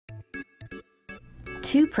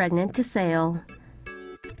Too pregnant to sail.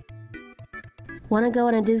 Want to go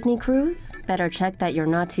on a Disney cruise? Better check that you're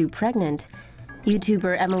not too pregnant.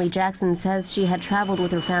 YouTuber Emily Jackson says she had traveled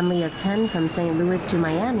with her family of 10 from St. Louis to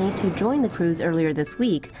Miami to join the cruise earlier this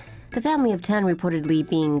week. The family of 10 reportedly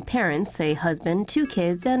being parents, a husband, 2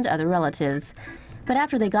 kids, and other relatives. But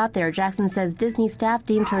after they got there, Jackson says Disney staff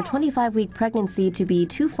deemed her 25-week pregnancy to be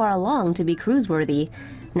too far along to be cruise-worthy.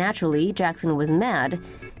 Naturally, Jackson was mad.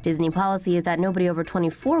 Disney policy is that nobody over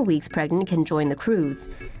 24 weeks pregnant can join the cruise.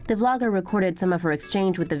 The vlogger recorded some of her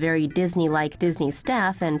exchange with the very Disney-like Disney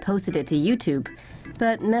staff and posted it to YouTube.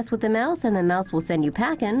 But mess with the mouse and the mouse will send you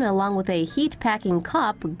packin', along with a heat-packing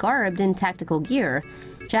cop garbed in tactical gear.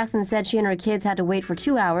 Jackson said she and her kids had to wait for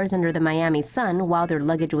 2 hours under the Miami sun while their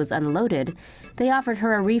luggage was unloaded. They offered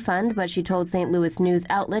her a refund, but she told St. Louis news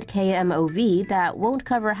outlet KMOV that won't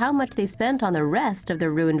cover how much they spent on the rest of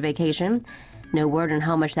their ruined vacation. No word on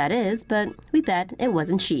how much that is, but we bet it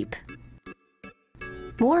wasn't cheap.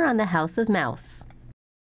 More on the House of Mouse.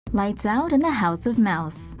 Lights out in the House of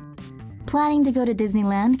Mouse. Planning to go to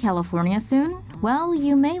Disneyland, California soon? Well,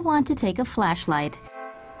 you may want to take a flashlight.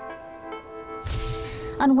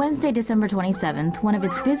 On Wednesday, December 27th, one of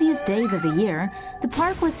its busiest days of the year, the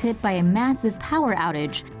park was hit by a massive power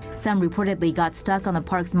outage. Some reportedly got stuck on the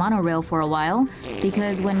park's monorail for a while,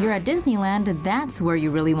 because when you're at Disneyland, that's where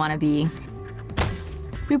you really want to be.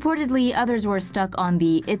 Reportedly, others were stuck on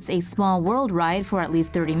the It's a Small World ride for at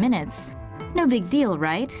least 30 minutes. No big deal,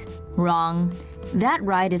 right? Wrong. That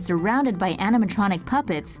ride is surrounded by animatronic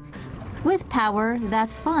puppets. With power,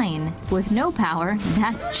 that's fine. With no power,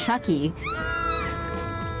 that's Chucky.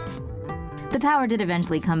 The power did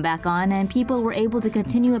eventually come back on, and people were able to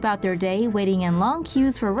continue about their day waiting in long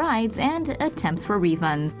queues for rides and attempts for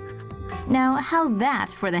refunds. Now, how's that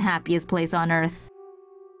for the happiest place on Earth?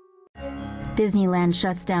 Disneyland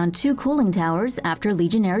shuts down 2 cooling towers after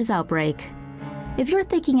Legionnaire's outbreak. If you're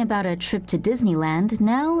thinking about a trip to Disneyland,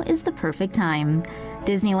 now is the perfect time.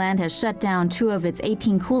 Disneyland has shut down 2 of its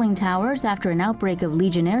 18 cooling towers after an outbreak of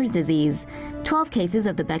Legionnaire's disease. 12 cases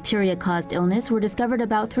of the bacteria-caused illness were discovered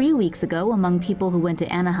about 3 weeks ago among people who went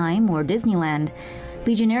to Anaheim or Disneyland.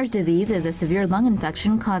 Legionnaire's disease is a severe lung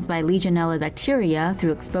infection caused by Legionella bacteria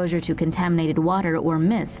through exposure to contaminated water or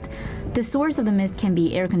mist. The source of the mist can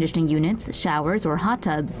be air conditioning units, showers, or hot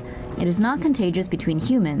tubs. It is not contagious between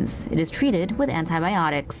humans. It is treated with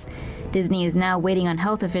antibiotics. Disney is now waiting on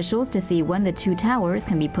health officials to see when the 2 towers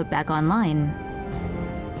can be put back online.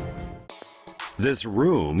 This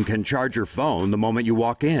room can charge your phone the moment you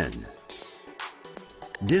walk in.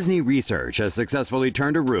 Disney research has successfully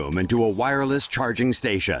turned a room into a wireless charging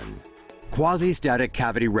station. Quasi-static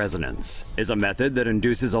cavity resonance is a method that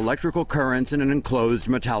induces electrical currents in an enclosed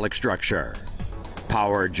metallic structure.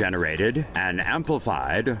 Power generated and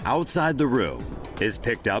amplified outside the room is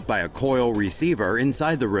picked up by a coil receiver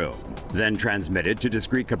inside the room, then transmitted to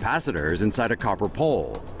discrete capacitors inside a copper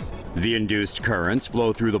pole. The induced currents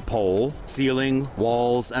flow through the pole, ceiling,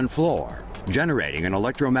 walls, and floor, generating an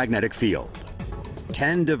electromagnetic field.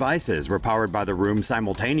 10 devices were powered by the room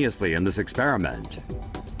simultaneously in this experiment.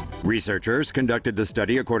 Researchers conducted the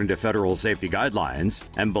study according to federal safety guidelines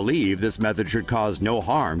and believe this method should cause no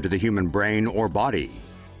harm to the human brain or body.